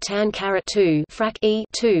aligned tan caret 2 frac e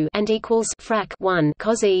 2 and equals frac 1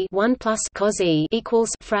 cos e 1 plus cos e equals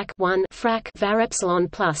frac 1 frac var epsilon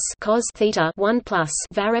plus cos theta 1 plus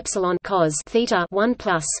var epsilon cos theta 1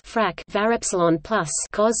 plus frac var epsilon plus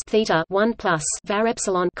cos theta 1 plus var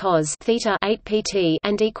epsilon cos theta 8 pt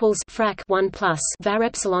and equals frac 1 plus var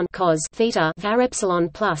epsilon cos theta var epsilon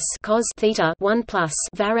plus cos theta 1 plus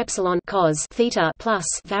var epsilon cos theta plus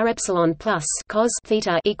var epsilon plus cos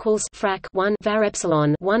theta equals frac 1 var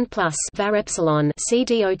epsilon 1 plus var epsilon c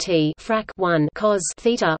dot frac 1 cos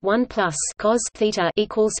theta 1 plus cos theta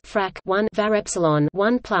equals frac 1 var epsilon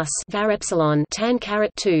 1 plus var epsilon tan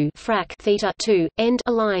caret 2 frac theta 2 end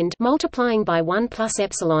aligned multiplying by 1 plus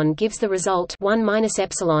epsilon gives the result 1 minus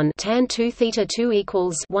epsilon tan 2 theta 2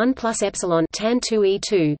 equals 1 plus epsilon tan 2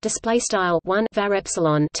 e2 display style 1 var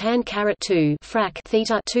epsilon tan caret 2 frac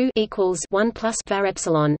theta 2 equals 1 plus var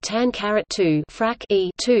epsilon tan caret 2 frac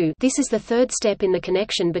e2. This is the third step in the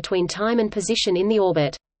connection between time and position in the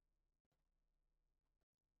orbit.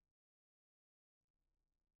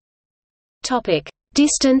 Topic: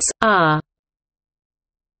 Distance r.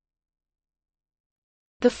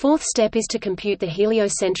 The fourth step is to compute the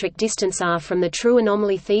heliocentric distance r from the true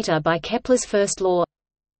anomaly theta by Kepler's first law.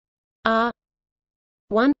 R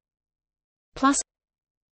 1 plus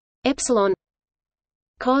epsilon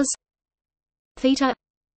cos theta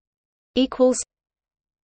equals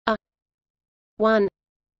 1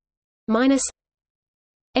 minus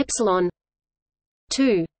epsilon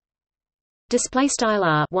 2 display style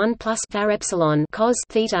r 1 plus var epsilon cos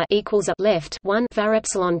theta equals a left 1 var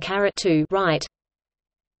epsilon caret 2 right.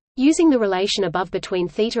 Using the relation above between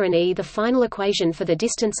theta and e, the final equation for the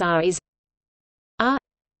distance r is r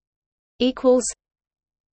equals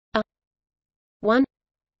a 1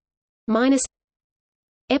 minus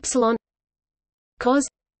epsilon cos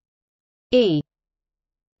e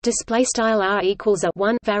display style r equals a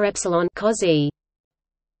 1 var epsilon cos e.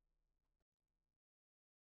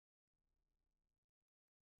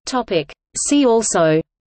 Topic: See also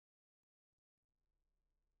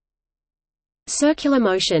circular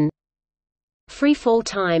motion, free fall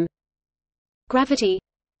time, gravity,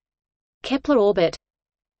 Kepler orbit,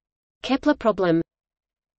 Kepler problem,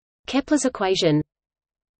 Kepler's equation,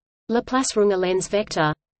 Laplace-Runge lens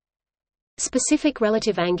vector, specific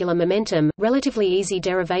relative angular momentum, relatively easy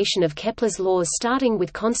derivation of Kepler's laws starting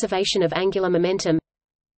with conservation of angular momentum.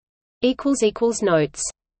 Notes